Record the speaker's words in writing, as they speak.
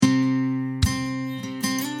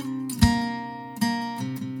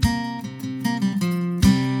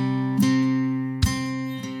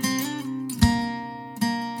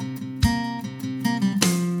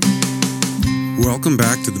Welcome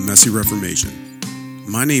back to the Messy Reformation.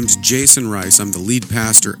 My name's Jason Rice. I'm the lead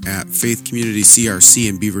pastor at Faith Community CRC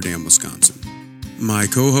in Beaver Dam, Wisconsin. My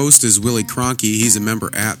co-host is Willie Cronky. He's a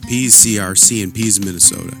member at Pease CRC in Pease,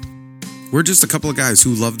 Minnesota. We're just a couple of guys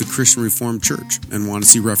who love the Christian Reformed Church and want to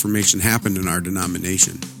see Reformation happen in our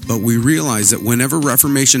denomination. But we realize that whenever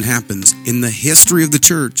Reformation happens in the history of the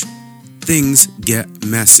church, things get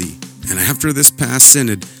messy. And after this past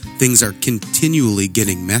synod, things are continually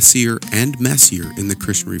getting messier and messier in the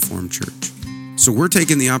Christian Reformed Church. So we're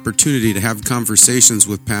taking the opportunity to have conversations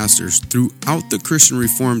with pastors throughout the Christian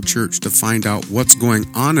Reformed Church to find out what's going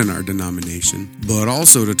on in our denomination, but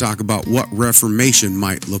also to talk about what Reformation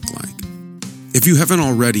might look like. If you haven't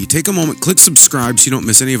already, take a moment, click subscribe so you don't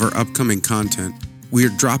miss any of our upcoming content. We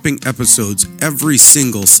are dropping episodes every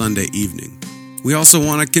single Sunday evening. We also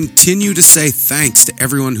want to continue to say thanks to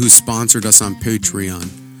everyone who sponsored us on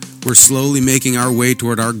Patreon. We're slowly making our way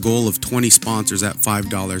toward our goal of 20 sponsors at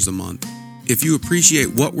 $5 a month. If you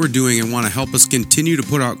appreciate what we're doing and want to help us continue to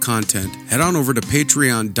put out content, head on over to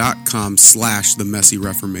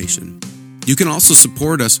patreon.com/themessyreformation. You can also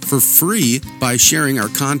support us for free by sharing our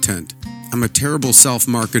content. I'm a terrible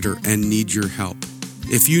self-marketer and need your help.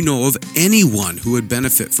 If you know of anyone who would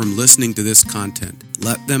benefit from listening to this content,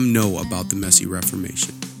 let them know about the Messy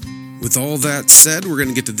Reformation. With all that said, we're going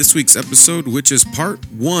to get to this week's episode, which is part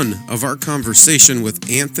 1 of our conversation with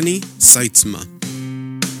Anthony Sytsma.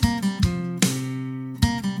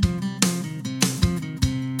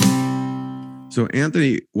 So,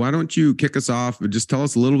 Anthony, why don't you kick us off and just tell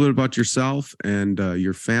us a little bit about yourself and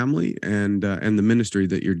your family and the ministry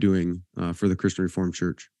that you're doing for the Christian Reformed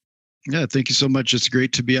Church? Yeah, thank you so much. It's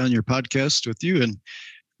great to be on your podcast with you and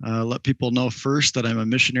let people know first that I'm a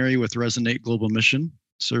missionary with Resonate Global Mission,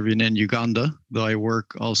 serving in Uganda, though I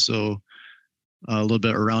work also a little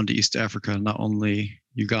bit around East Africa, not only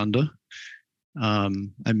Uganda.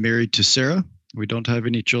 I'm married to Sarah. We don't have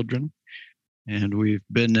any children. And we've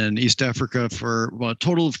been in East Africa for a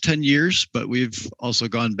total of 10 years, but we've also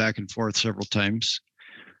gone back and forth several times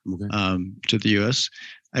to the U.S.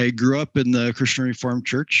 I grew up in the Christian Reformed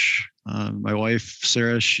Church. My wife,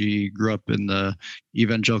 Sarah, she grew up in the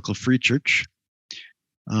Evangelical Free Church.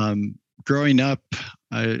 Growing up,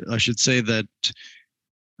 I should say that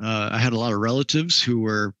I had a lot of relatives who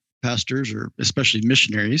were pastors or especially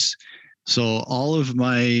missionaries. So all of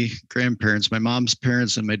my grandparents, my mom's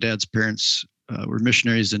parents and my dad's parents were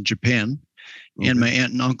missionaries in Japan, and my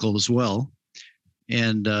aunt and uncle as well.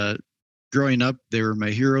 And growing up, they were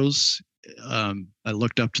my heroes. I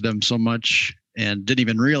looked up to them so much and didn't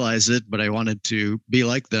even realize it, but I wanted to be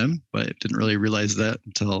like them, but I didn't really realize that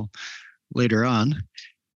until later on.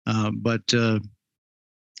 But I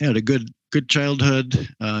had a good childhood,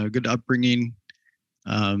 good upbringing.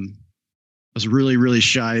 I was really, really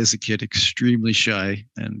shy as a kid, extremely shy,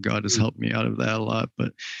 and God has helped me out of that a lot.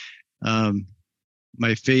 But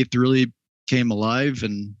my faith really came alive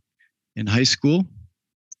in high school,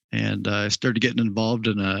 and I started getting involved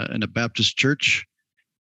in a Baptist church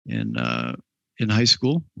in high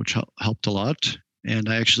school, which helped a lot. And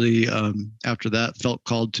I actually, after that, felt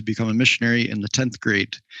called to become a missionary in the 10th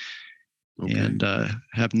grade, and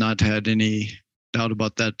have not had any doubt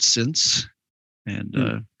about that since.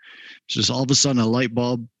 And just all of a sudden, a light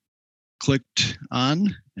bulb clicked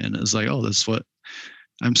on, and it was like, oh, that's what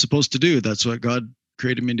I'm supposed to do. That's what God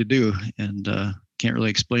created me to do. And can't really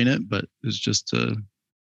explain it, but it's just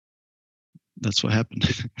that's what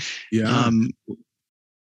happened. Yeah.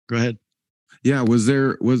 Go ahead. Yeah.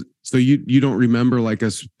 So you don't remember like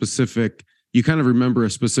a specific, you kind of remember a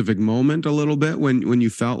specific moment a little bit when you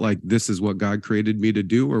felt like this is what God created me to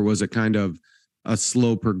do, or was it kind of a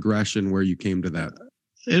slow progression where you came to that?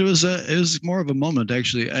 It was more of a moment,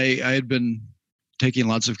 actually. I had been taking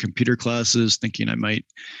lots of computer classes, thinking I might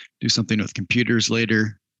do something with computers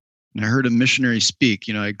later. And I heard a missionary speak.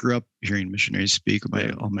 You know, I grew up hearing missionaries speak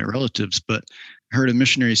by all my relatives, but I heard a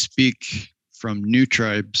missionary speak from New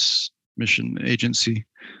Tribes Mission Agency.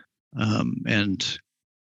 And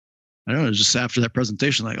I don't know, just after that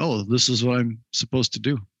presentation, like, oh, this is what I'm supposed to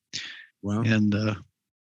do. Wow. And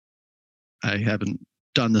I haven't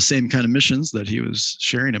done the same kind of missions that he was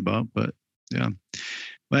sharing about, but yeah.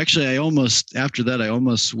 Well, actually, after that, I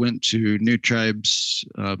almost went to New Tribes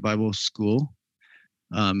Bible School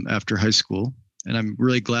after high school. And I'm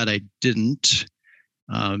really glad I didn't,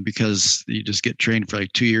 because you just get trained for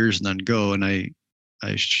like 2 years and then go. And I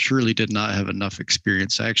surely did not have enough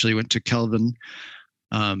experience. I actually went to Calvin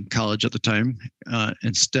College at the time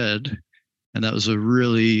instead. And that was a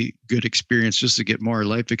really good experience just to get more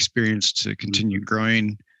life experience, to continue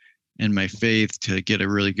growing in my faith, to get a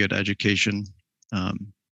really good education.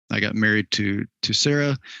 I got married to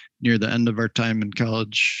Sarah near the end of our time in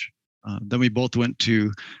college. Then we both went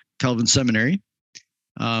to Calvin Seminary.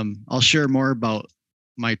 I'll share more about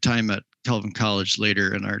my time at Calvin College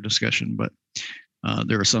later in our discussion, but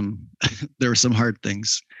there were some hard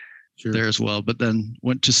things there as well. But then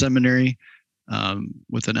went to seminary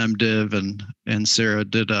with an MDiv, and Sarah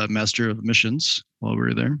did a Master of Missions while we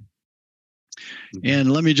were there.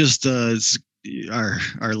 And let me just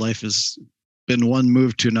our life has been one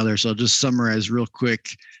move to another, so I'll just summarize real quick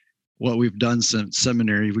what we've done since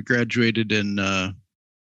seminary. We graduated in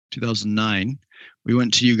 2009. We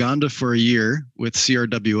went to Uganda for a year with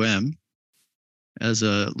CRWM as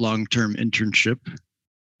a long-term internship. It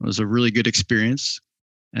was a really good experience.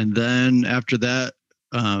 And then after that,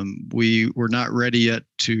 we were not ready yet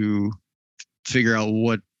to figure out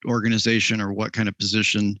what organization or what kind of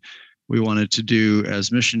position we wanted to do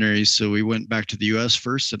as missionaries. So we went back to the US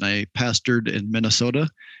first, and I pastored in Minnesota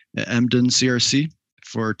at Emden CRC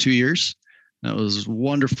for 2 years. That was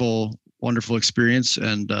wonderful experience.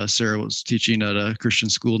 And Sarah was teaching at a Christian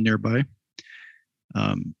school nearby.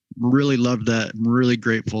 Really loved that. I'm really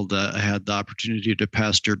grateful that I had the opportunity to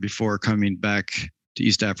pastor before coming back to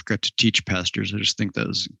East Africa to teach pastors. I just think that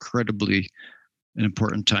was incredibly an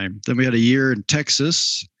important time. Then we had a year in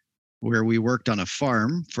Texas where we worked on a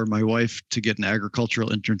farm for my wife to get an agricultural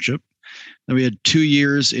internship. Then we had 2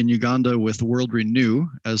 years in Uganda with World Renew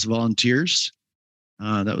as volunteers.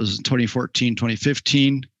 That was 2014,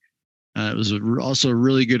 2015. It was also a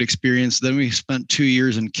really good experience. Then we spent 2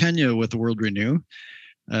 years in Kenya with World Renew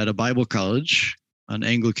at a Bible college, an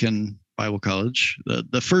Anglican Bible college.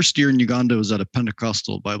 The first year in Uganda was at a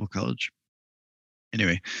Pentecostal Bible college.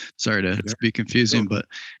 Anyway, sorry to be confusing, but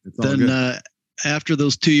then after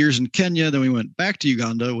those 2 years in Kenya, then we went back to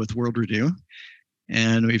Uganda with World Renew,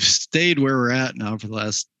 and we've stayed where we're at now for the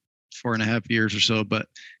last 4.5 years or so. But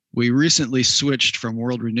we recently switched from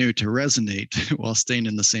World Renew to Resonate while staying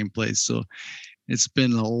in the same place. So it's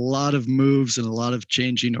been a lot of moves and a lot of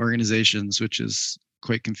changing organizations, which is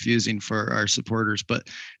quite confusing for our supporters, but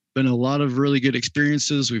been a lot of really good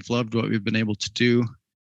experiences. We've loved what we've been able to do.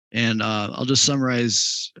 And I'll just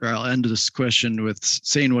summarize, or I'll end this question with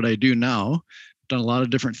saying what I do now. I've done a lot of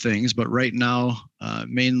different things, but right now,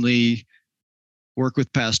 mainly work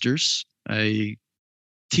with pastors. I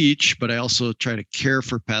teach, but I also try to care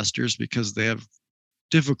for pastors because they have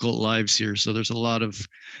difficult lives here. So there's a lot of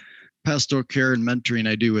pastoral care and mentoring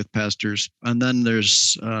I do with pastors. And then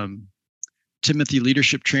there's Timothy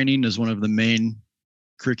leadership training is one of the main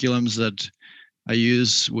curriculums that I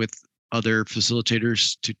use with other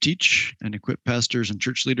facilitators to teach and equip pastors and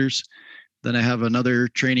church leaders. Then I have another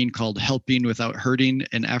training called Helping Without Hurting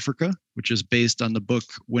in Africa, which is based on the book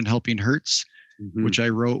When Helping Hurts, which I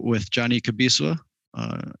wrote with Johnny Kabiswa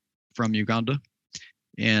from Uganda.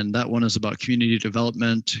 And that one is about community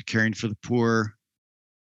development, caring for the poor.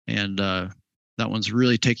 And that one's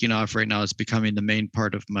really taking off right now. It's becoming the main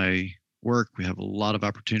part of my work. We have a lot of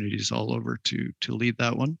opportunities all over to lead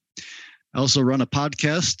that one. I also run a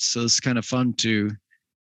podcast, so it's kind of fun to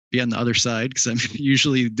be on the other side because I'm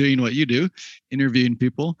usually doing what you do, interviewing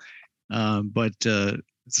people. But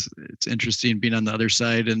it's interesting being on the other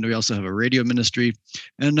side. And we also have a radio ministry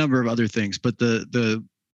and a number of other things. But the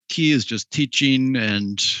key is just teaching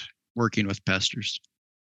and working with pastors.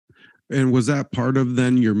 And was that part of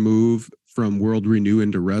then your move from World Renew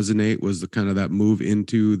into Resonate? Was the kind of that move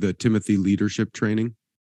into the Timothy leadership training?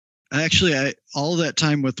 Actually, all that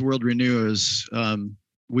time with World Renew is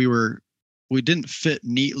we didn't fit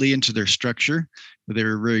neatly into their structure, but they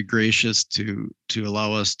were very gracious to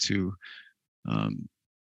allow us to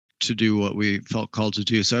do what we felt called to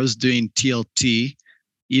do. So I was doing TLT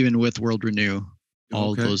even with World Renew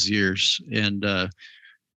all those years, and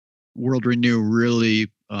World Renew really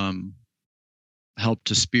helped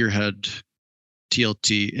to spearhead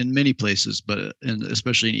TLT in many places, but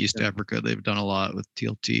especially in East Africa, they've done a lot with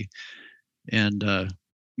TLT. And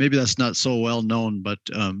maybe that's not so well known, but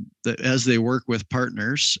as they work with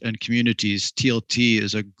partners and communities, TLT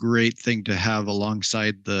is a great thing to have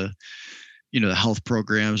alongside the health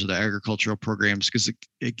programs or the agricultural programs, because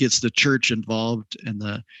it gets the church involved, and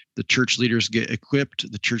the church leaders get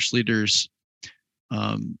equipped. The church leaders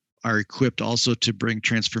are equipped also to bring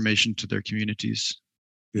transformation to their communities.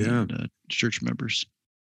 And church members.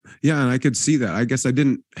 Yeah, and I could see that. I guess I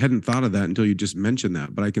hadn't thought of that until you just mentioned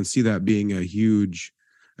that, but I can see that being a huge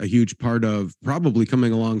part of probably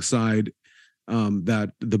coming alongside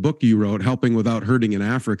that the book you wrote, Helping Without Hurting in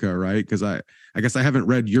Africa, right? Because I guess I haven't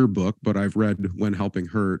read your book, but I've read When Helping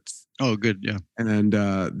Hurts. Oh, good, yeah. And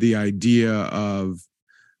the idea of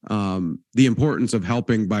the importance of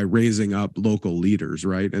helping by raising up local leaders,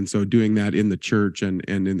 right? And so doing that in the church and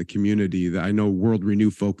in the community. That I know World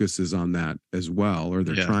Renew focuses on that as well, or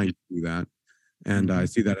they're trying to do that. And I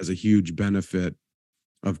see that as a huge benefit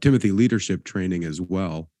of Timothy leadership training as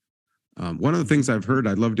well. One of the things I've heard,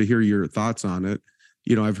 I'd love to hear your thoughts on it.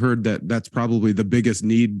 I've heard that that's probably the biggest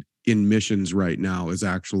need in missions right now is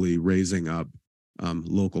actually raising up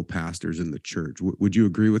local pastors in the church. Would you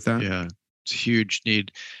agree with that? Yeah, it's a huge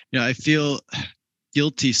need. I feel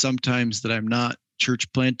guilty sometimes that I'm not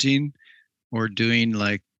church planting or doing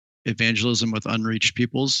like evangelism with unreached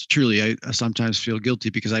peoples. Truly, I sometimes feel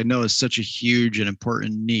guilty because I know it's such a huge and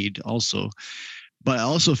important need also. But I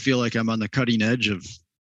also feel like I'm on the cutting edge of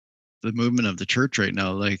the movement of the church right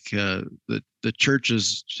now. Like the church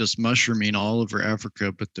is just mushrooming all over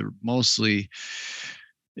Africa, but they're mostly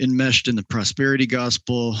enmeshed in the prosperity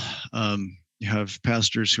gospel. You have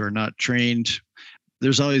pastors who are not trained.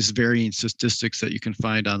 There's always varying statistics that you can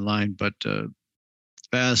find online, but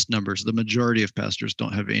vast numbers, the majority of pastors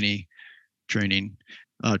don't have any training.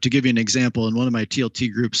 To give you an example, in one of my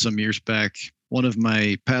TLT groups some years back, one of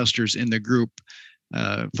my pastors in the group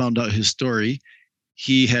found out his story.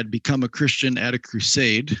 He had become a Christian at a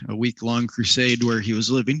crusade, a week-long crusade where he was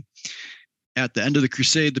living. At the end of the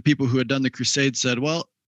crusade, the people who had done the crusade said, well,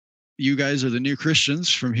 you guys are the new Christians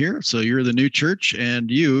from here, so you're the new church, and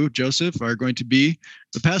you, Joseph, are going to be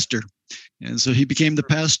the pastor. And so he became the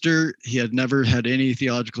pastor. He had never had any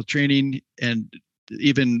theological training, and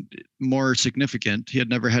even more significant, he had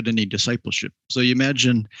never had any discipleship. So you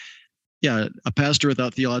imagine, yeah, a pastor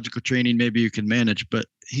without theological training, maybe you can manage, but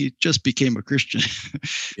he just became a Christian.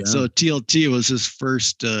 Yeah. So TLT was his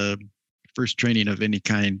first training of any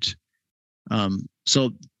kind.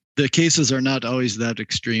 So the cases are not always that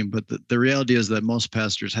extreme, but the reality is that most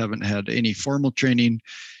pastors haven't had any formal training,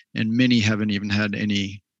 and many haven't even had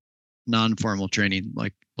any non-formal training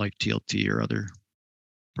like TLT or other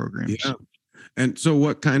programs. Yeah. And so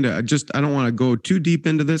what kind of, I don't want to go too deep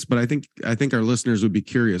into this, but I think our listeners would be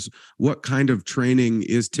curious. What kind of training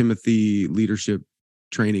is Timothy leadership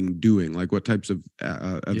training doing? Like what types of,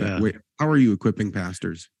 how are you equipping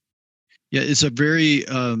pastors? Yeah, it's a very,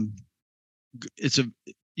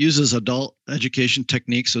 uses adult education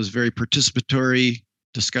techniques. So it's very participatory,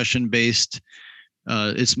 discussion based.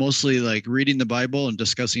 It's mostly like reading the Bible and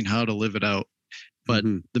discussing how to live it out. But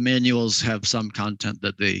the manuals have some content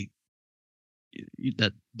that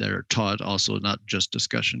are taught also, not just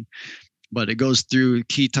discussion. But it goes through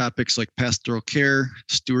key topics like pastoral care,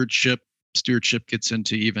 stewardship. Stewardship gets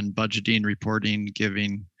into even budgeting, reporting,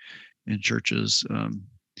 giving in churches,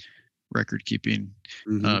 record keeping,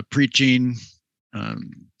 preaching,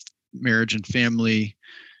 marriage and family,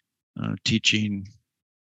 teaching,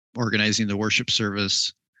 organizing the worship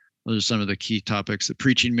service. Those are some of the key topics. The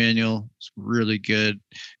preaching manual is really good,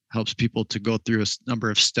 helps people to go through a number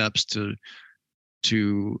of steps to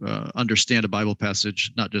understand a Bible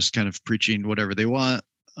passage, not just kind of preaching whatever they want,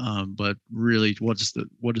 but really what is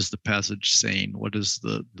the passage saying? What is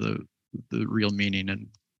the real meaning? And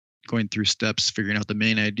going through steps, figuring out the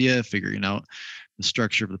main idea, figuring out the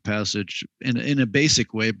structure of the passage in a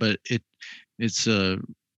basic way, but it's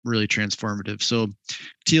really transformative. So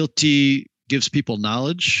TLT gives people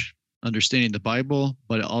knowledge, understanding the Bible,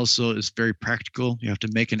 but it also is very practical. You have to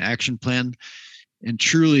make an action plan. And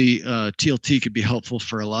truly, TLT could be helpful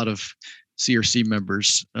for a lot of CRC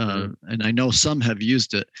members. And I know some have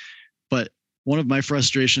used it. But one of my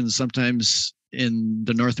frustrations sometimes in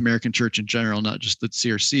the North American church in general, not just the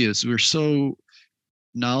CRC, is we're so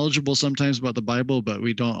knowledgeable sometimes about the Bible, but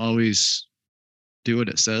we don't always do what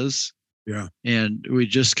it says. Yeah. And we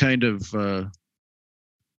just kind of,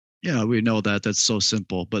 we know that that's so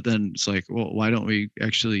simple, but then it's like, well, why don't we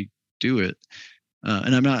actually do it?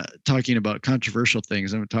 And I'm not talking about controversial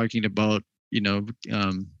things. I'm talking about,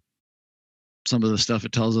 some of the stuff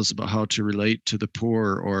it tells us about how to relate to the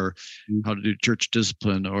poor, or how to do church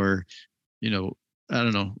discipline, or, I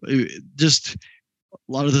don't know, just a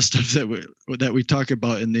lot of the stuff that we talk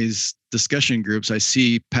about in these discussion groups. I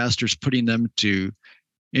see pastors putting them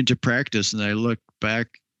into practice, and I look back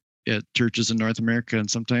at churches in North America, and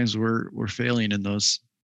sometimes we're failing in those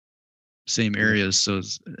same areas. So,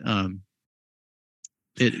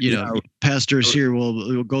 pastors here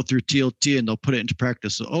will go through TLT and they'll put it into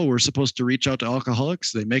practice. So, we're supposed to reach out to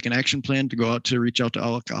alcoholics. They make an action plan to go out to reach out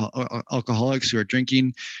to alcoholics who are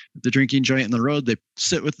drinking the drinking joint in the road. They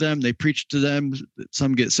sit with them. They preach to them.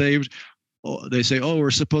 Some get saved. They say,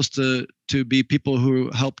 we're supposed to be people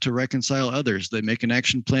who help to reconcile others. They make an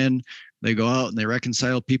action plan. They go out and they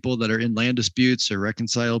reconcile people that are in land disputes, or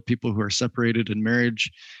reconcile people who are separated in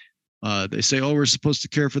marriage. They say, "Oh, we're supposed to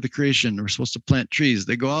care for the creation. We're supposed to plant trees."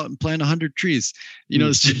 They go out and plant 100 trees.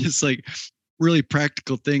 It's just like really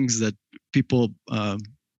practical things that people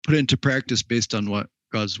put into practice based on what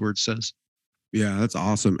God's word says. Yeah, that's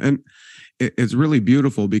awesome. And it's really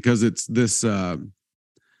beautiful because it's this, I'm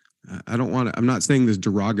not saying this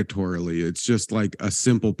derogatorily. It's just like a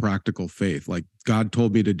simple, practical faith. Like God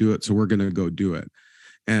told me to do it, so we're going to go do it.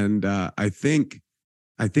 And I think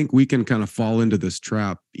we can kind of fall into this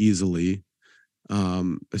trap easily,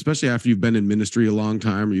 especially after you've been in ministry a long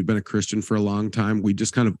time or you've been a Christian for a long time. We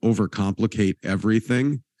just kind of overcomplicate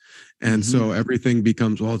everything. And so everything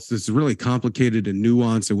becomes, well, it's this really complicated and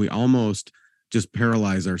nuanced, and we almost just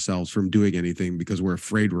paralyze ourselves from doing anything because we're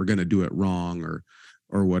afraid we're going to do it wrong or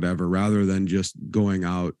whatever, rather than just going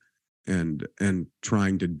out and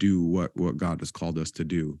trying to do what God has called us to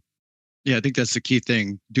do. Yeah, I think that's the key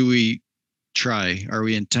thing. Do we try? Are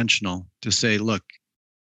we intentional to say, look,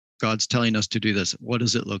 God's telling us to do this. What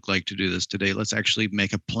does it look like to do this today? Let's actually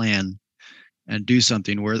make a plan and do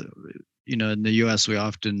something. Where, in the U.S., we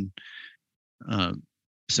often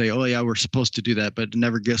say, oh, yeah, we're supposed to do that, but it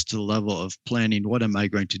never gets to the level of planning. What am I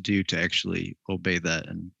going to do to actually obey that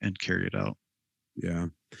and carry it out? Yeah.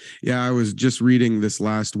 Yeah. I was just reading this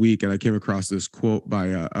last week and I came across this quote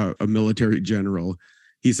by a military general.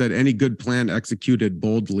 He said, any good plan executed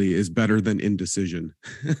boldly is better than indecision.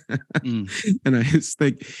 And I just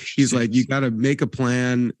think he's like, you got to make a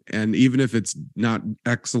plan. And even if it's not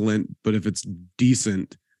excellent, but if it's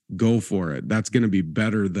decent, go for it. That's going to be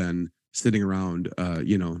better than sitting around,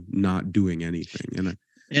 not doing anything. And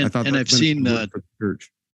I thought, and I've seen that for the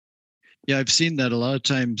church. Yeah, I've seen that a lot of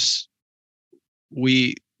times.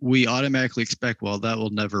 We automatically expect, well, that will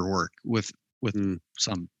never work with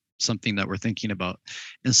something that we're thinking about.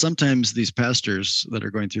 And sometimes these pastors that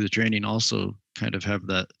are going through the training also kind of have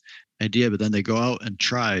that idea, but then they go out and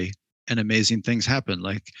try, and amazing things happen.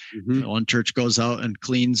 Like one church goes out and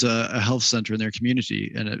cleans a health center in their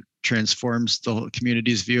community, and it transforms the whole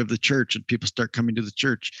community's view of the church, and people start coming to the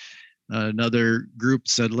church. Another group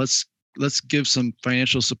said, let's give some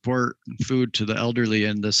financial support and food to the elderly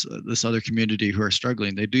in this other community who are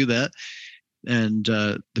struggling. They do that, and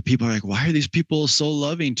the people are like, why are these people so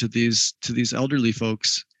loving to these elderly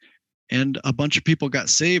folks? And a bunch of people got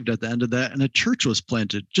saved at the end of that, and a church was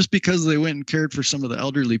planted just because they went and cared for some of the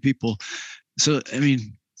elderly people. So, I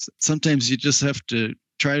mean, sometimes you just have to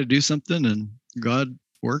try to do something, and God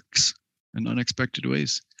works in unexpected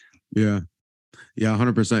ways. Yeah. Yeah,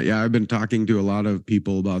 100%. Yeah, I've been talking to a lot of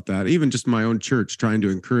people about that, even just my own church, trying to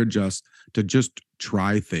encourage us to just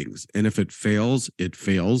try things. And if it fails, it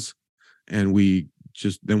fails. And we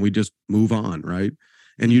just move on, right?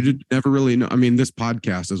 And you never really know. I mean, this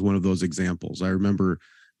podcast is one of those examples. I remember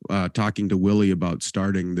talking to Willie about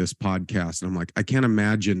starting this podcast. And I'm like, I can't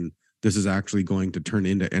imagine this is actually going to turn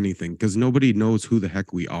into anything because nobody knows who the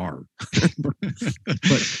heck we are.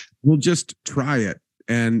 But we'll just try it.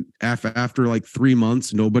 And after like 3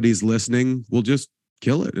 months, nobody's listening. We'll just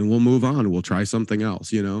kill it and we'll move on. We'll try something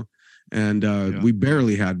else, And we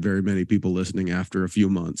barely had very many people listening after a few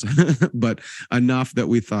months, but enough that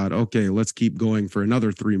we thought, okay, let's keep going for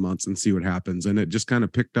another 3 months and see what happens. And it just kind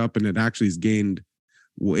of picked up, and it actually has gained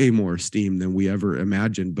way more steam than we ever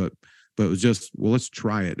imagined. But it was just, well, let's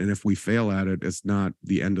try it. And if we fail at it, it's not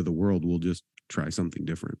the end of the world. We'll just try something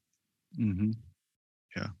different.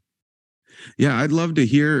 Yeah. Yeah, I'd love to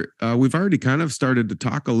hear. We've already kind of started to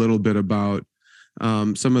talk a little bit about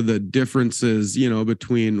some of the differences,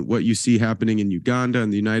 between what you see happening in Uganda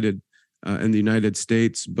and the United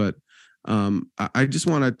States. But I just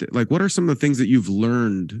want to, like, what are some of the things that you've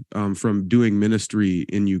learned from doing ministry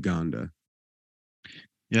in Uganda?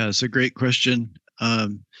 Yeah, it's a great question.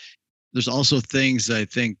 There's also things I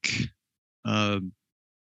think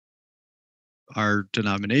our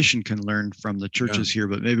denomination can learn from the churches here,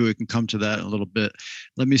 but maybe we can come to that in a little bit.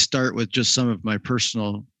 Let me start with just some of my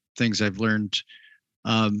personal things I've learned.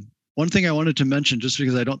 One thing I wanted to mention, just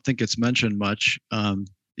because I don't think it's mentioned much,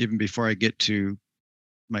 even before I get to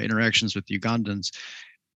my interactions with Ugandans,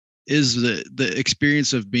 is the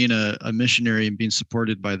experience of being a missionary and being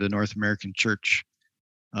supported by the North American Church.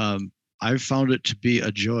 I've found it to be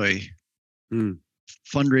a joy.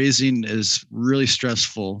 Fundraising is really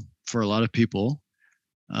stressful for a lot of people.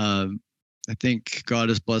 I think God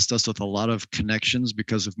has blessed us with a lot of connections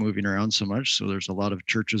because of moving around so much. So there's a lot of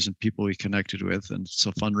churches and people we connected with. And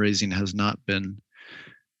so fundraising has not been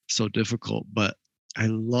so difficult, but I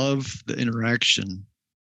love the interaction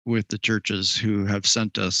with the churches who have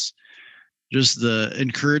sent us, just the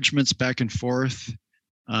encouragements back and forth,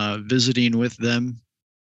 visiting with them.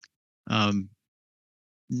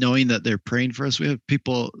 knowing that they're praying for us. We have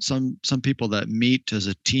people, some people that meet as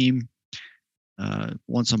a team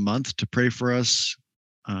once a month to pray for us.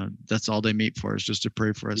 That's all they meet for, is just to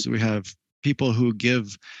pray for us. We have people who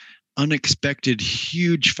give unexpected,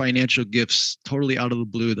 huge financial gifts totally out of the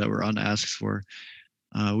blue that were unasked for.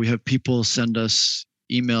 We have people send us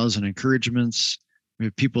emails and encouragements. We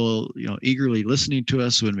have people, eagerly listening to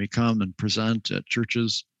us when we come and present at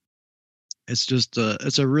churches. It's just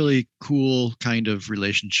it's a really cool kind of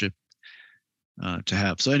relationship to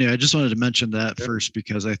have. So anyway, I just wanted to mention that first,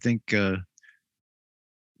 because I think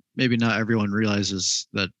maybe not everyone realizes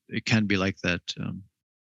that it can be like that.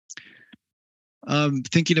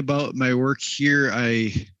 Thinking about my work here,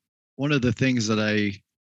 one of the things that I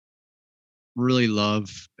really love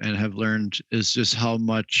and have learned is just how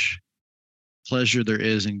much pleasure there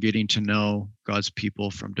is in getting to know God's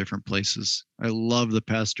people from different places. I love the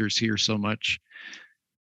pastors here so much.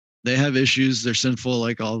 They have issues, they're sinful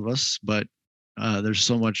like all of us, but there's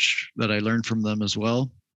so much that I learned from them as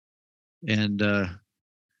well. And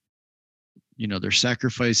they're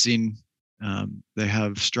sacrificing. They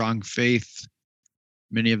have strong faith.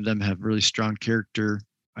 Many of them have really strong character.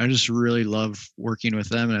 I just really love working with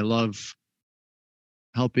them, and I love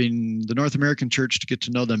helping the North American church to get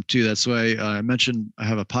to know them too. That's why I mentioned I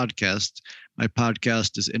have a podcast. My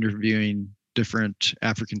podcast is interviewing different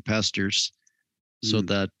African pastors so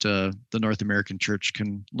that the North American church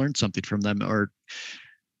can learn something from them. Or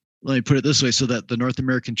let me put it this way, so that the North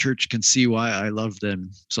American church can see why I love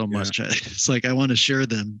them so much. It's like I want to share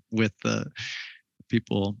them with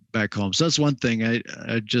people back home. So that's one thing.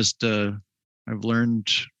 I've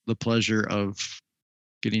learned the pleasure of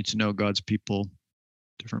getting to know God's people,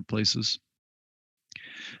 different places.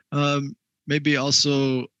 Maybe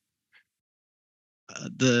also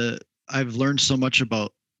I've learned so much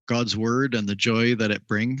about God's word and the joy that it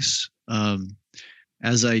brings.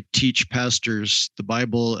 As I teach pastors the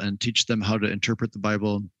Bible and teach them how to interpret the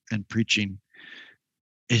Bible and preaching,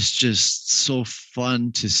 it's just so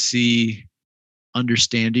fun to see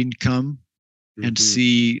understanding come and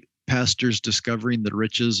see pastors discovering the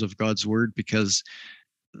riches of God's word, because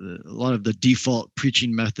a lot of the default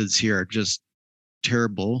preaching methods here are just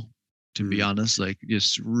terrible, to be honest, like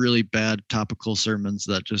just really bad topical sermons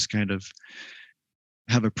that just kind of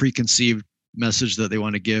have a preconceived message that they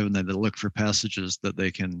want to give, and then they look for passages that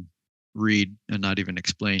they can read and not even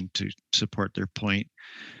explain to support their point.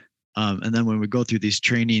 And then when we go through these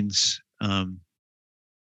trainings,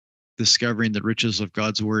 discovering the riches of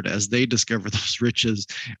God's word, as they discover those riches,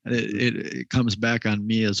 it comes back on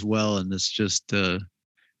me as well. And it's just a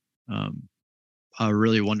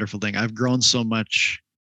really wonderful thing. I've grown so much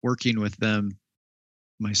working with them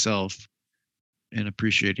myself and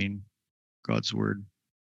appreciating God's word.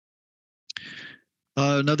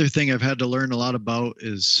 Another thing I've had to learn a lot about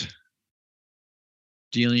is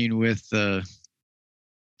dealing with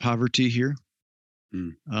poverty here.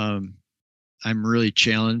 I'm really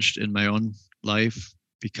challenged in my own life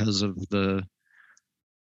because of the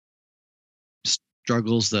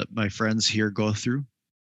struggles that my friends here go through.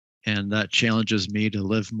 And that challenges me to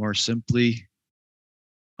live more simply,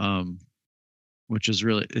 which is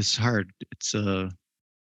really, it's hard. It's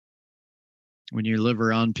when you live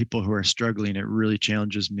around people who are struggling, it really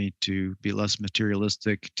challenges me to be less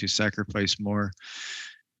materialistic, to sacrifice more.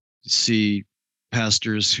 See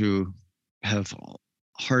pastors who have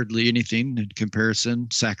hardly anything in comparison,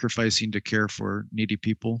 sacrificing to care for needy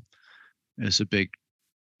people is a big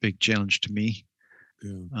challenge to me.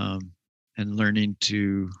 And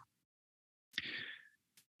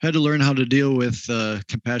had to learn how to deal with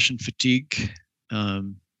compassion fatigue,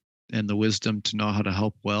 and the wisdom to know how to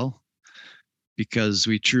help well, because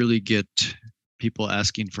we truly get people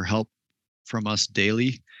asking for help from us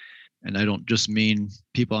daily. And I don't just mean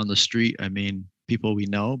people on the street. I mean people we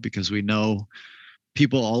know, because we know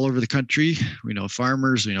people all over the country. We know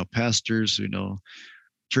farmers, we know pastors, we know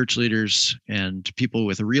church leaders, and people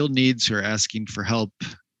with real needs who are asking for help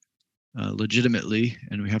legitimately.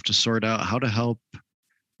 And we have to sort out how to help,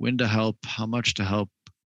 when to help, how much to help,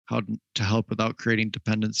 how to help without creating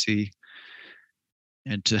dependency.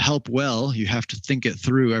 And to help well, you have to think it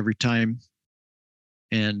through every time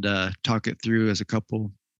and talk it through as a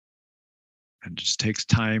couple. And it just takes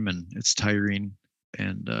time, and it's tiring,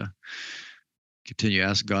 and continue to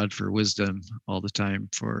ask God for wisdom all the time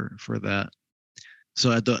for that.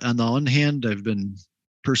 So on the one hand, I've been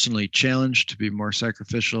personally challenged to be more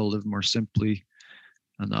sacrificial, live more simply.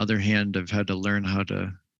 On the other hand, I've had to learn how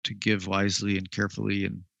to give wisely and carefully,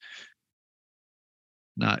 and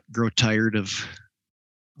not grow tired of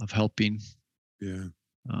helping.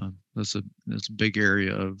 That's a big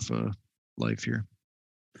area of life here.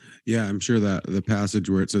 Yeah, I'm sure that the passage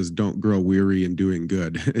where it says "Don't grow weary in doing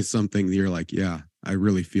good" is something that you're like, yeah, I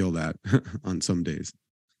really feel that on some days.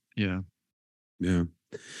 Yeah. Yeah,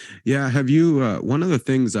 yeah. Have you? One of the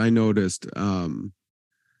things I noticed,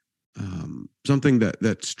 something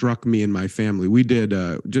that struck me and my family. We did.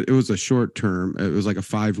 It was a short term. It was like a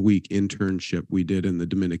 5 week internship we did in the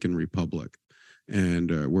Dominican Republic, and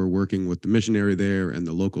we're working with the missionary there and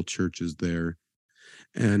the local churches there.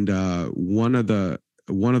 And one of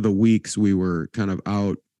the weeks we were kind of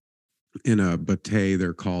out in a batey,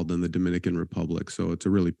 they're called in the Dominican Republic. So it's a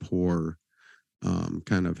really poor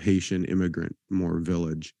kind of Haitian immigrant more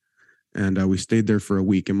village. And we stayed there for a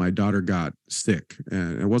week, and my daughter got sick,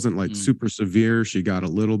 and it wasn't like Mm. super severe. She got a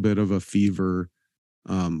little bit of a fever.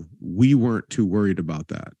 We weren't too worried about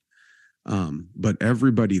that, but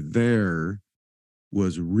everybody there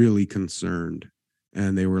was really concerned,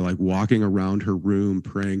 and they were like walking around her room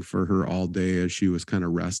praying for her all day as she was kind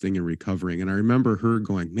of resting and recovering. And I remember her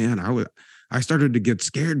going, man, I started to get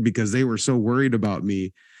scared because they were so worried about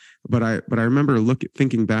me. But I remember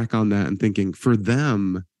thinking back on that and thinking, for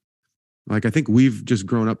them, like, I think we've just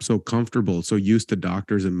grown up so comfortable, so used to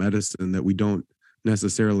doctors and medicine, that we don't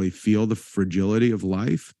necessarily feel the fragility of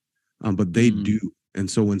life, but they Mm. do. And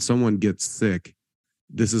so when someone gets sick,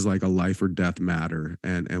 this is like a life or death matter,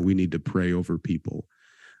 and we need to pray over people.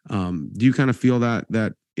 Do you kind of feel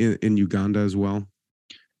that in Uganda as well?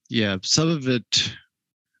 Yeah. Some of it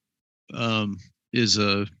um, is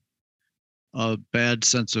a bad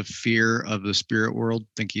sense of fear of the spirit world,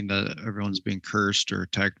 thinking that everyone's being cursed or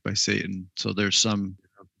attacked by Satan. So there's some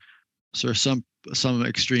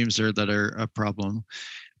extremes there that are a problem.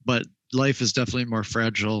 But life is definitely more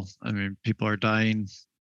fragile. I mean, people are dying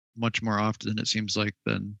much more often than it seems like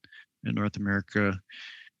than in North America.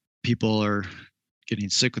 People are getting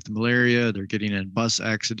sick with malaria. They're getting in bus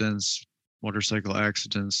accidents, motorcycle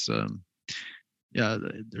accidents. Yeah,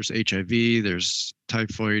 there's HIV, there's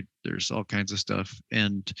typhoid, there's all kinds of stuff.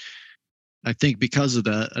 And I think because of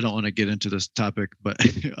that, I don't want to get into this topic, but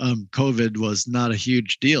COVID was not a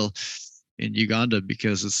huge deal in Uganda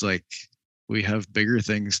because it's like we have bigger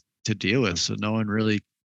things to deal with. So no one really.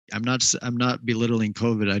 I'm not belittling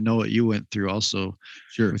COVID. I know what you went through also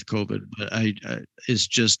Sure. with COVID, but it's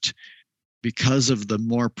just because of the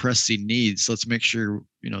more pressing needs. Let's make sure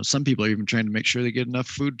some people are even trying to make sure they get enough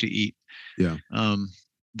food to eat. Yeah. Um,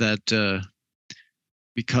 that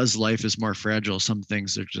because life is more fragile, some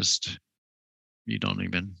things are just you don't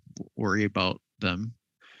even worry about them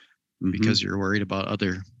Hmm. because you're worried about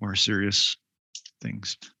other more serious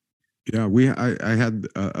things. Yeah, I had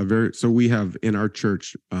a very, so we have in our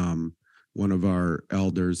church, one of our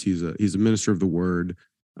elders. He's a minister of the word,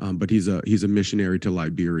 but he's a missionary to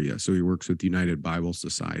Liberia. So he works with the United Bible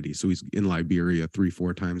Society. So he's in Liberia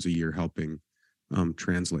 3-4 times a year helping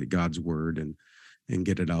translate God's word and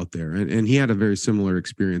get it out there. And he had a very similar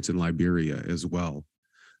experience in Liberia as well.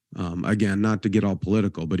 Again, not to get all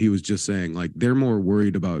political, but he was just saying, like, they're more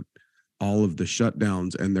worried about all of the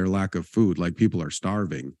shutdowns and their lack of food. Like, people are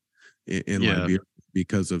starving in Yeah, Liberia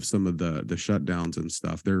because of some of the shutdowns and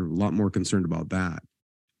stuff. They're a lot more concerned about that.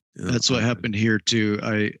 that's what happened here too.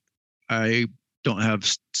 I don't have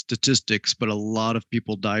statistics, but a lot of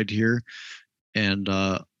people died here and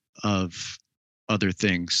of other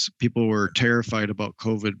things. People were terrified about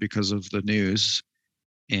COVID because of the news,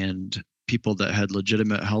 and people that had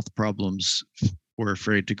legitimate health problems were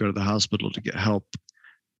afraid to go to the hospital to get help,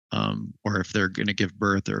 or if they're going to give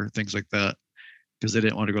birth or things like that, because they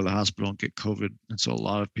didn't want to go to the hospital and get COVID. And so a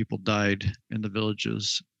lot of people died in the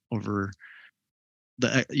villages over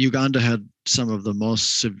the Uganda had some of the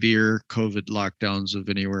most severe COVID lockdowns of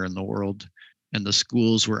anywhere in the world, and the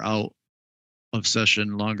schools were out of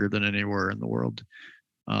session longer than anywhere in the world.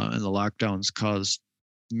 And the lockdowns caused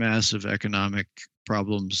massive economic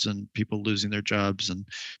problems and people losing their jobs. And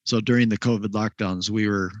so during the COVID lockdowns, we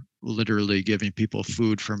were literally giving people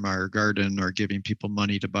food from our garden or giving people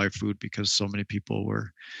money to buy food because so many people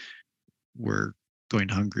were going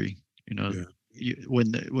hungry. You know, Yeah.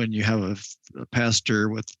 when you have a pastor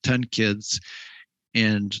with 10 kids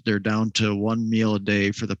and they're down to one meal a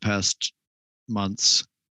day for the past months,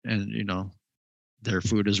 and their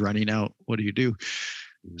food is running out, what do you do?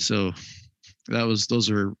 So those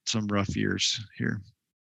are some rough years here.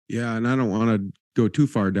 Yeah, and I don't want to go too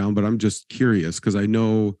far down, but I'm just curious because I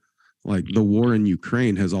know, like, the war in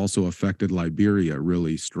Ukraine has also affected Liberia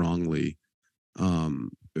really strongly,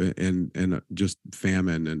 and just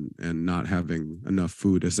famine and not having enough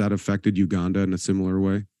food. Has that affected Uganda in a similar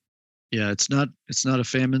way? Yeah, it's not a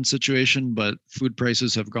famine situation, but food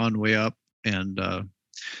prices have gone way up. And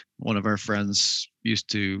one of our friends used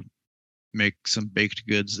to make some baked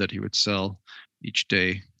goods that he would sell each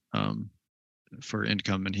day for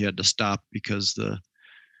income, and he had to stop because the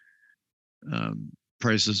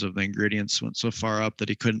prices of the ingredients went so far up that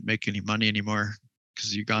he couldn't make any money anymore,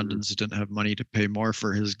 because Ugandans didn't have money to pay more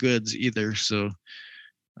for his goods either. So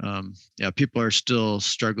people are still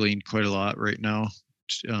struggling quite a lot right now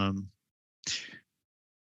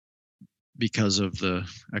because of the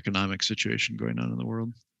economic situation going on in the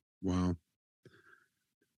world. Wow.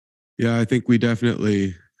 Yeah, I think we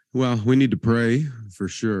definitely, we need to pray for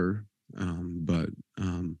sure.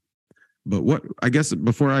 But what, I guess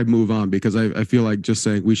before I move on, because I feel like just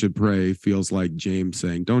saying we should pray feels like James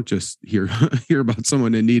saying, don't just hear about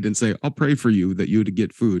someone in need and say, I'll pray for you that you to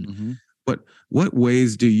get food. Mm-hmm. But what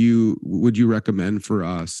ways would you recommend for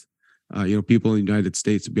us, people in the United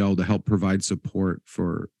States to be able to help provide support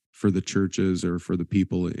for the churches or for the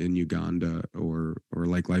people in Uganda or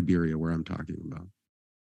like Liberia, where I'm talking about?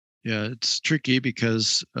 Yeah, it's tricky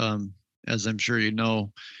because, as I'm sure you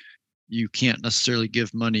know, you can't necessarily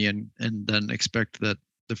give money and then expect that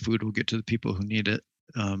the food will get to the people who need it.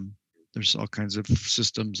 There's all kinds of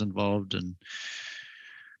systems involved and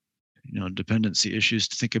dependency issues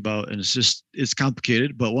to think about, and it's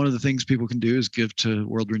complicated. But one of the things people can do is give to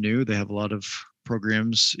World Renew. They have a lot of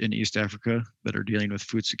programs in East Africa that are dealing with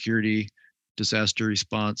food security, disaster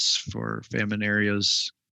response for famine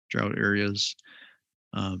areas, drought areas,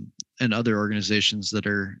 and other organizations that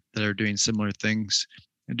are doing similar things.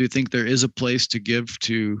 I do think there is a place to give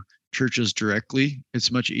to churches directly.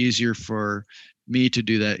 It's much easier for me to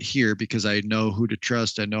do that here because I know who to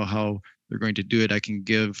trust. I know how they're going to do it. I can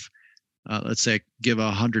give, let's say, give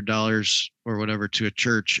 $100 or whatever to a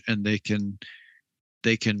church, and they can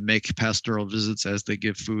make pastoral visits as they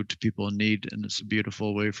give food to people in need, and it's a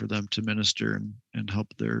beautiful way for them to minister and help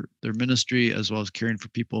their ministry as well as caring for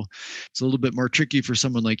people. It's a little bit more tricky for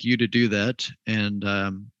someone like you to do that, and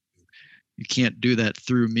you can't do that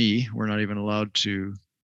through me. We're not even allowed to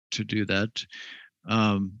do that.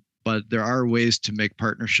 But there are ways to make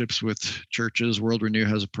partnerships with churches. World Renew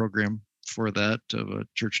has a program for that, of a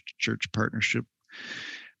church partnership.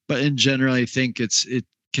 But in general, I think it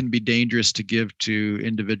can be dangerous to give to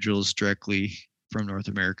individuals directly from North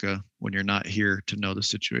America when you're not here to know the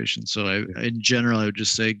situation. So in general, I would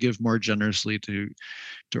just say give more generously to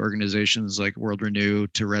organizations like World Renew,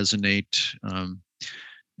 to Resonate,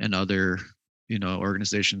 and other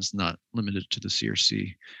organizations not limited to the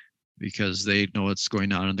CRC, because they know what's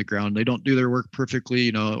going on the ground. They don't do their work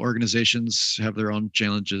perfectly. Organizations have their own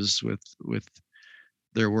challenges with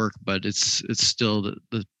their work, but it's still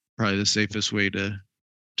the probably the safest way to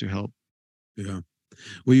help. Yeah.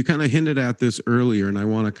 Well, you kind of hinted at this earlier, and I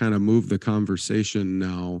want to kind of move the conversation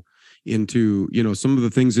now into, some of the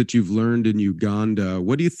things that you've learned in Uganda.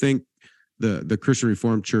 What do you think the Christian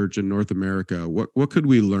Reformed Church in North America, what could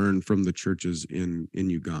we learn from the churches in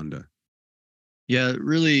Uganda? Yeah,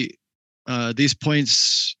 really, these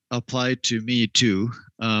points apply to me too.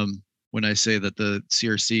 When I say that the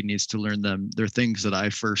CRC needs to learn them, they're things that I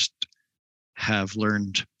first have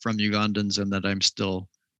learned from Ugandans and that I'm still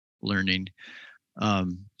learning.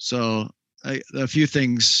 So a few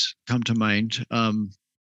things come to mind.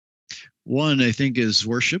 One, I think, is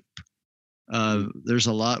worship. There's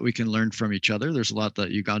a lot we can learn from each other. There's a lot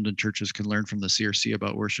that Ugandan churches can learn from the CRC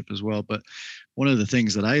about worship as well. But one of the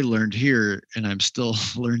things that I learned here, and I'm still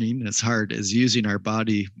learning, it's hard, is using our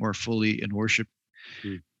body more fully in worship.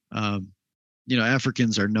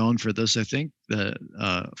 Africans are known for this, I think, that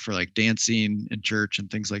for like dancing in church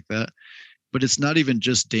and things like that. But it's not even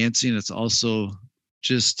just dancing, it's also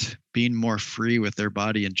just being more free with their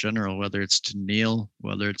body in general, whether it's to kneel,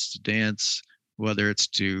 whether it's to dance, whether it's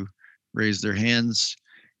to raise their hands,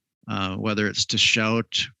 whether it's to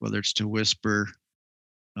shout, whether it's to whisper.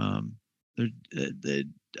 In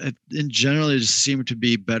general, they just seem to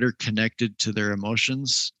be better connected to their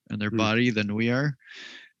emotions and their body than we are.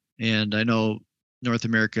 And I know North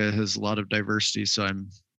America has a lot of diversity, so I'm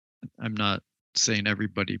not saying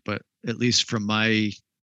everybody, but at least from my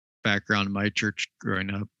background, my church growing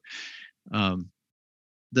up,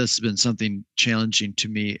 that's been something challenging to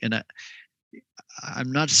me. And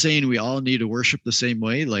I'm not saying we all need to worship the same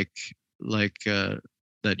way, like that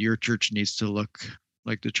your church needs to look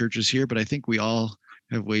like the churches here, but I think we all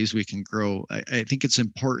have ways we can grow. I think it's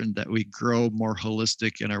important that we grow more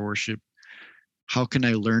holistic in our worship. How can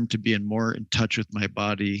I learn to be more in touch with my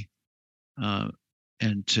body,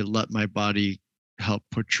 and to let my body help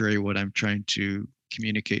portray what I'm trying to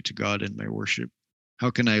communicate to God in my worship? How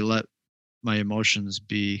can I let my emotions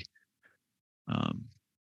be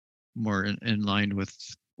more in line with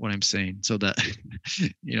what I'm saying, so that it's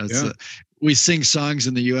Yeah. we sing songs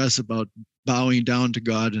in the U.S. about bowing down to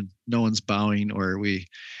God and no one's bowing, or we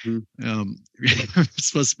Mm. we're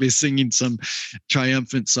supposed to be singing some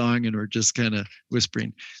triumphant song and we're just kind of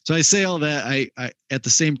whispering. So I say all that. I at the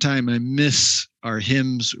same time I miss our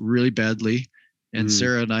hymns really badly, and Mm.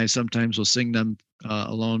 Sarah and I sometimes will sing them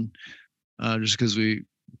alone, just because we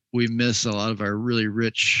miss a lot of our really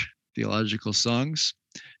rich theological songs.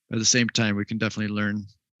 At the same time, we can definitely learn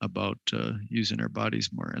about using our bodies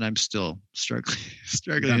more. And I'm still struggling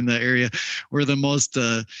Yeah. in that area. We're the most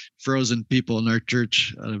frozen people in our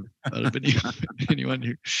church out of anyone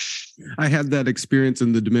here. I had that experience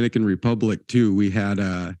in the Dominican Republic too. We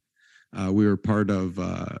were part of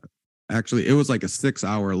actually it was like a 6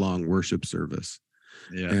 hour long worship service.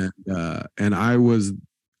 Yeah. And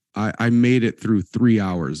I made it through 3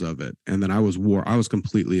 hours of it, and then I was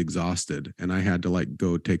completely exhausted, and I had to like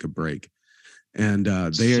go take a break. And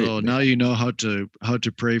So now you know how to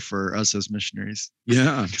pray for us as missionaries.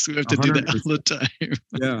 yeah, Because we have to do that all 100%. the time.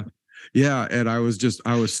 Yeah, yeah, and I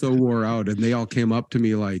was so wore out, and they all came up to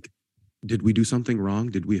me like, did we do something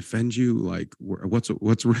wrong? Did we offend you? Like, what's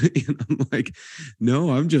and I'm like,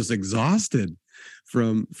 no, I'm just exhausted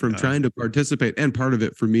from trying to participate. And part of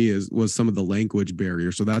it for me was some of the language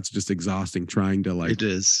barrier. So that's just exhausting trying to like, It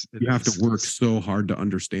is. you have to work so hard to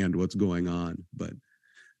understand what's going on. But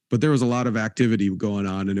there was a lot of activity going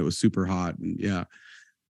on, and it was super hot. And yeah,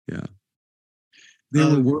 yeah. They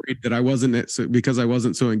were worried that I wasn't because I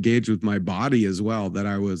wasn't so engaged with my body as well, that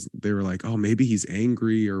they were like, oh, maybe he's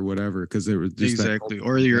angry or whatever. Cause there was just exactly. that.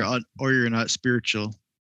 Or you're not spiritual,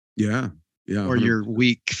 Yeah. Yeah. or 100%. you're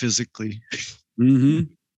weak physically. Mm-hmm.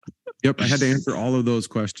 Yep. I had to answer all of those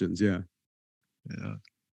questions. Yeah. Yeah.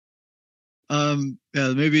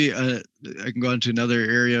 Yeah, maybe I can go into another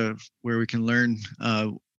area where we can learn.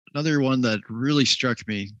 Another one that really struck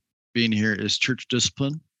me being here is church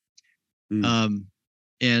discipline. Mm.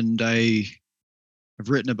 And I've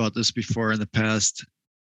written about this before in the past.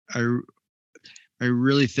 I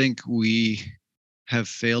really think we have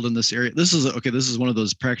failed in this area. This is one of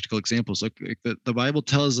those practical examples. Like the Bible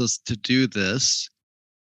tells us to do this,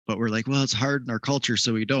 but we're like, well, it's hard in our culture,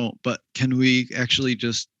 so we don't. But can we actually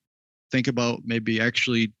just think about maybe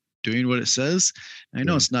actually doing what it says? I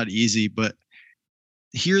know it's not easy, but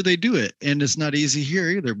here they do it, and it's not easy here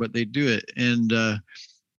either, but they do it. And I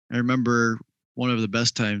remember one of the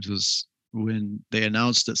best times was when they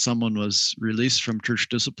announced that someone was released from church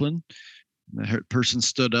discipline. The person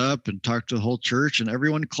stood up and talked to the whole church, and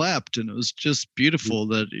everyone clapped, and it was just beautiful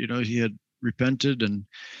that he had repented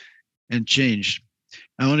and changed.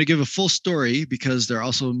 I want to give a full story because there are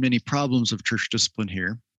also many problems of church discipline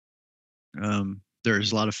here.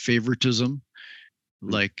 There's a lot of favoritism,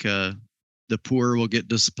 like the poor will get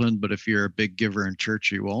disciplined, but if you're a big giver in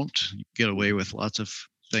church, you won't. You get away with lots of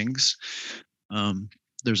things.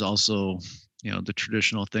 There's also, the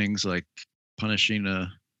traditional things like punishing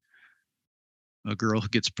a girl who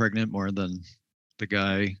gets pregnant more than the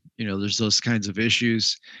guy. There's those kinds of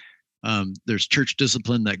issues. There's church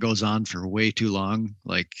discipline that goes on for way too long.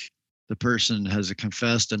 Like the person has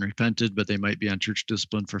confessed and repented, but they might be on church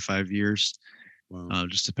discipline for 5 years,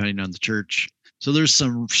 just depending on the church. So there's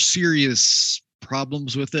some serious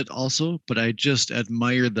problems with it also, but I just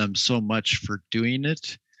admire them so much for doing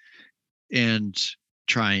it and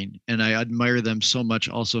trying. And I admire them so much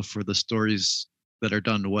also for the stories that are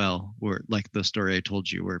done well, where like the story I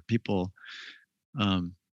told you, where people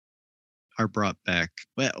are brought back.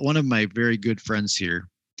 One of my very good friends here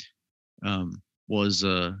was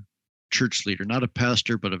a church leader, not a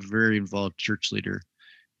pastor, but a very involved church leader.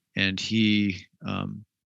 And he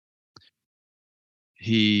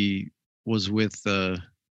was with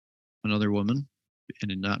another woman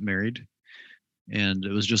and not married. And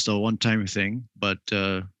it was just a one-time thing, but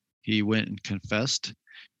he went and confessed.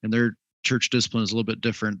 And their church discipline is a little bit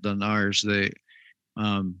different than ours.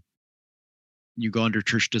 You go under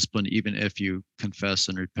church discipline even if you confess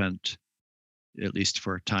and repent, at least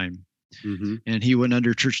for a time. Mm-hmm. And he went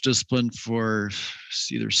under church discipline for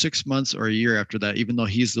either 6 months or a year after that, even though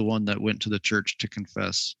he's the one that went to the church to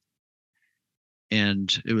confess.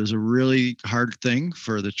 And it was a really hard thing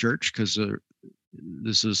for the church because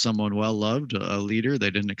this is someone well loved, a leader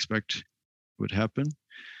they didn't expect would happen.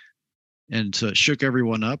 And so it shook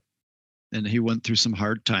everyone up. And he went through some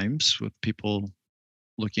hard times with people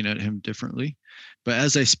looking at him differently. But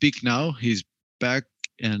as I speak now, he's back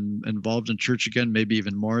and involved in church again, maybe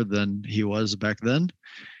even more than he was back then.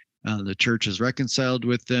 The church has reconciled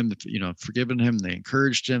with him, forgiven him. They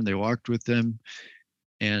encouraged him. They walked with him.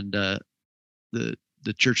 And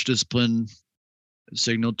the church discipline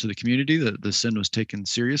signaled to the community that the sin was taken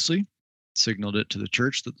seriously, signaled it to the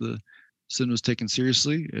church that the sin was taken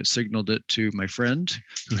seriously. It signaled it to my friend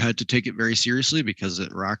who had to take it very seriously because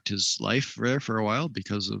it rocked his life there for a while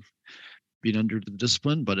because of being under the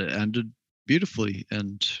discipline, but it ended beautifully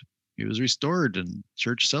and he was restored and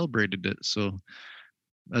church celebrated it. So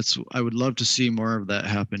I would love to see more of that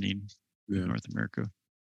happening in North America.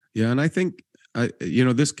 Yeah, and I think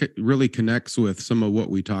this really connects with some of what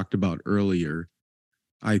we talked about earlier.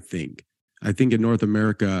 I think in North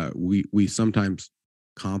America we sometimes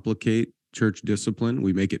complicate church discipline.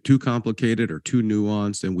 We make it too complicated or too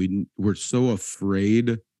nuanced, and we're so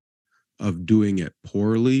afraid of doing it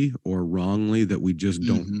poorly or wrongly that we just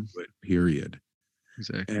don't do it. Period.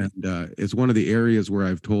 Exactly. And it's one of the areas where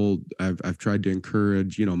I've tried to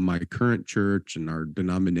encourage, my current church and our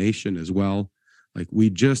denomination as well. Like, we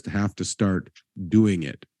just have to start doing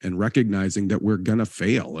it and recognizing that we're going to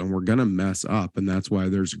fail and we're going to mess up. And that's why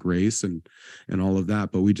there's grace and all of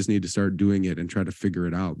that. But we just need to start doing it and try to figure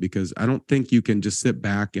it out, because I don't think you can just sit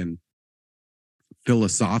back and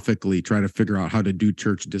philosophically try to figure out how to do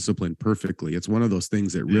church discipline perfectly. It's one of those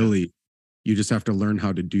things that really you just have to learn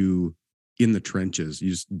how to do in the trenches.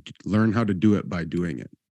 You just learn how to do it by doing it.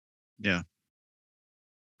 Yeah,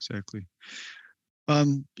 exactly.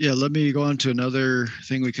 Let me go on to another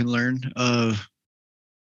thing we can learn. I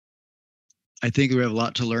think we have a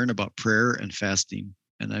lot to learn about prayer and fasting,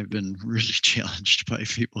 and I've been really challenged by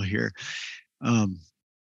people here.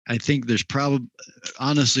 I think there's probably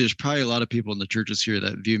a lot of people in the churches here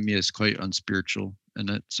that view me as quite unspiritual, and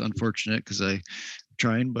it's unfortunate because I'm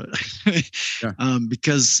trying, but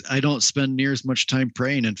because I don't spend near as much time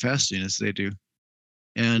praying and fasting as they do.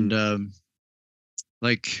 And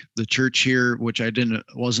like the church here, which I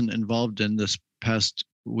wasn't involved in this past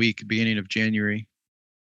week, beginning of January,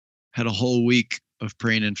 had a whole week of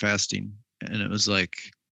praying and fasting. And it was like,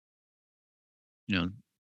 I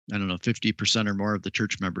don't know, 50% or more of the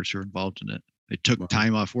church members who were involved in it. They took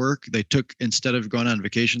time off work. Instead of going on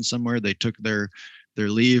vacation somewhere, they took their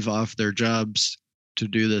leave off their jobs to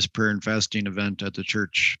do this prayer and fasting event at the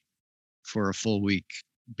church for a full week,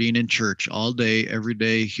 being in church all day, every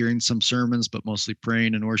day, hearing some sermons, but mostly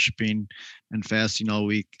praying and worshiping and fasting all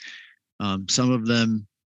week. Some of them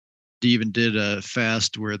even did a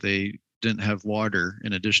fast where they didn't have water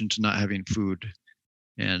in addition to not having food.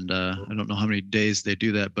 And I don't know how many days they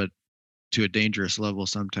do that, but to a dangerous level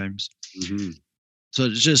sometimes. So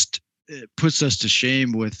it puts us to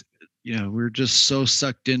shame with, we're just so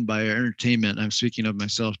sucked in by our entertainment. I'm speaking of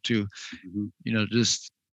myself too.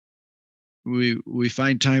 Just we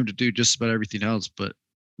find time to do just about everything else, but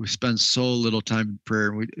we spend so little time in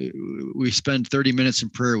prayer. We spend 30 minutes in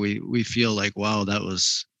prayer. We feel like, wow, that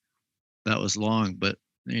was long, but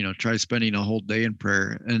try spending a whole day in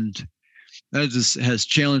prayer. And that just has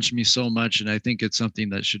challenged me so much. And I think it's something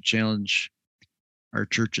that should challenge our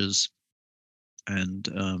churches. And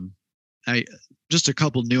I just a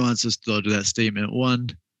couple nuances though to that statement. One,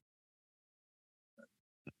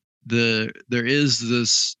 there is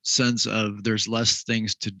this sense of there's less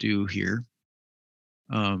things to do here.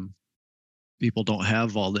 People don't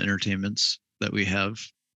have all the entertainments that we have,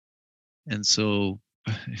 and so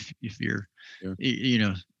if you're,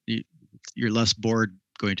 you're less bored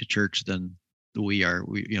going to church than we are.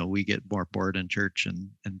 We get more bored in church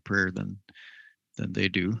and prayer than they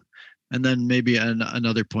do. And then maybe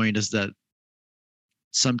another point is that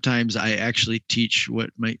sometimes I actually teach what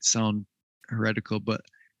might sound heretical, but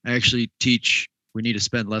I actually teach we need to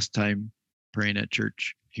spend less time praying at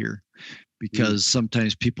church here, because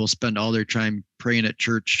sometimes people spend all their time praying at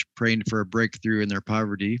church, praying for a breakthrough in their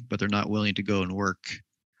poverty, but they're not willing to go and work.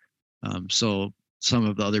 So some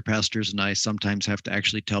of the other pastors and I sometimes have to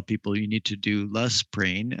actually tell people you need to do less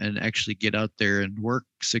praying and actually get out there and work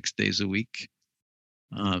 6 days a week.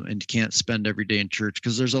 And you can't spend every day in church,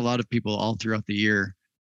 because there's a lot of people all throughout the year.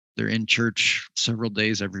 They're in church several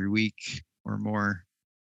days every week or more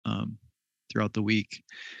throughout the week.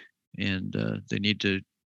 And they need to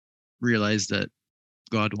realize that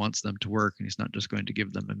God wants them to work, and he's not just going to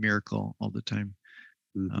give them a miracle all the time.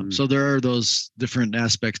 So there are those different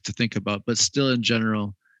aspects to think about, but still in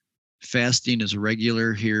general, fasting is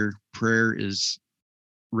regular here. Prayer is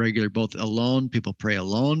regular, both alone. People pray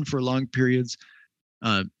alone for long periods.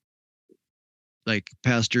 Like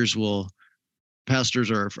pastors are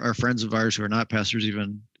friends of ours who are not pastors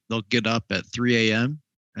even. They'll get up at 3 a.m.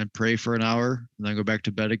 and pray for an hour and then go back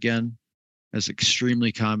to bed again. That's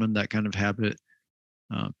extremely common, that kind of habit.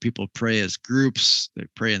 People pray as groups. They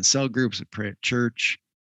pray in cell groups. They pray at church.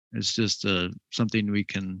 It's just something we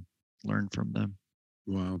can learn from them.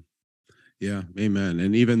 Wow. Yeah, amen.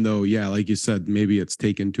 And even though, yeah, like you said, maybe it's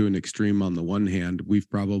taken to an extreme on the one hand, we've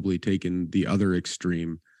probably taken the other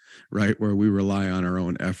extreme, right? Where we rely on our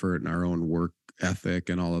own effort and our own work ethic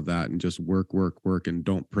and all of that and just work, work, work and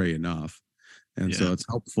don't pray enough. And Yeah. so it's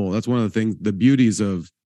helpful. That's one of the things, the beauties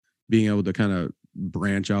of being able to kind of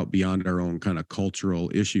branch out beyond our own kind of cultural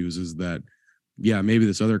issues is that, yeah, maybe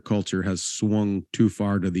this other culture has swung too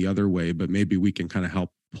far to the other way, but maybe we can kind of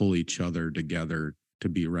help pull each other together to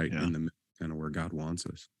be right Yeah. in the middle, kind of where God wants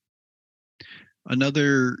us.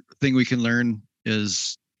 Another thing we can learn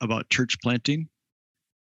is about church planting.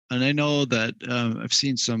 And I know that I've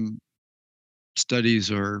seen some studies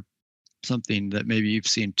or something that maybe you've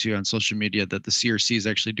seen too on social media that the CRC is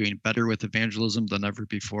actually doing better with evangelism than ever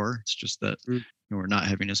before. It's just that we're not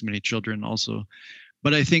having as many children also.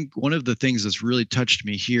 But I think one of the things that's really touched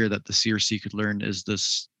me here that the CRC could learn is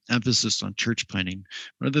this emphasis on church planting.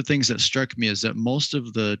 One of the things that struck me is that most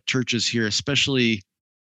of the churches here, especially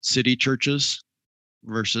city churches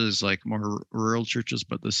versus like more rural churches,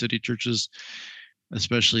 but the city churches,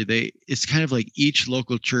 especially, it's kind of like each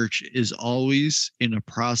local church is always in a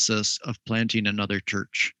process of planting another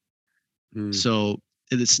church. So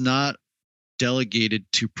it's not delegated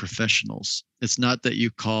to professionals. It's not that you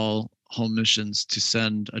call home missions to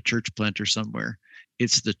send a church planter somewhere.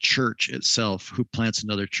 It's the church itself who plants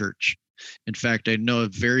another church. In fact, I know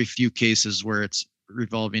of very few cases where it's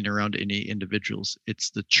revolving around any individuals. It's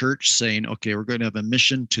the church saying, okay, we're going to have a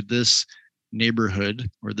mission to this neighborhood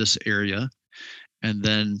or this area. And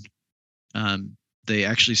then they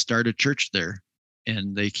actually start a church there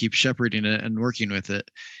and they keep shepherding it and working with it.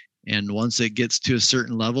 And once it gets to a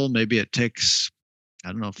certain level, maybe it takes, I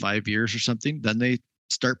don't know, 5 years or something, then they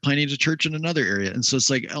start planting a church in another area. And so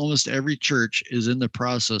it's like almost every church is in the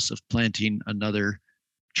process of planting another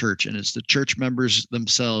church. And it's the church members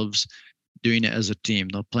themselves doing it as a team.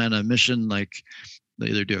 They'll plan a mission, like they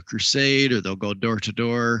either do a crusade or they'll go door to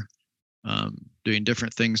door, doing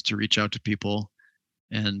different things to reach out to people.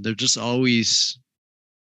 And they're just always,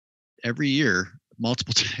 every year,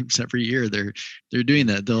 multiple times every year, they're doing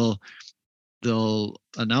that. They'll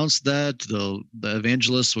announce that, the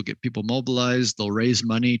evangelists will get people mobilized, they'll raise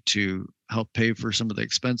money to help pay for some of the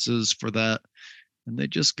expenses for that, and they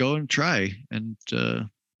just go and try. And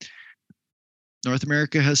North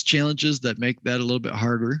America has challenges that make that a little bit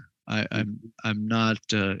harder. I'm not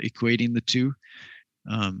equating the two,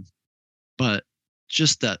 but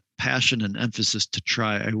just that passion and emphasis to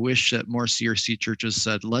try. I wish that more CRC churches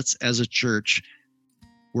said, let's, as a church,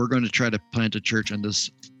 we're going to try to plant a church in this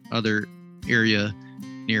other area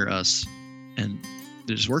near us, and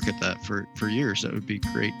just work at that for years. That would be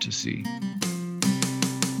great to see.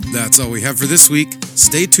 That's all we have for this week.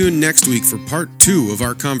 Stay tuned next week for part 2 of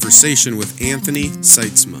our conversation with Anthony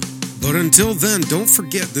Sytsma. But until then, don't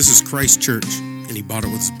forget this is Christ Church, and he bought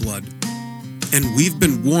it with his blood. And we've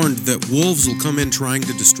been warned that wolves will come in trying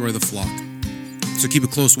to destroy the flock. So keep a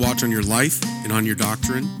close watch on your life and on your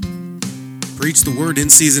doctrine. Preach the word in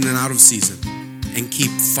season and out of season. And keep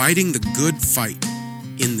fighting the good fight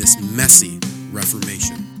in this messy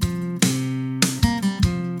Reformation.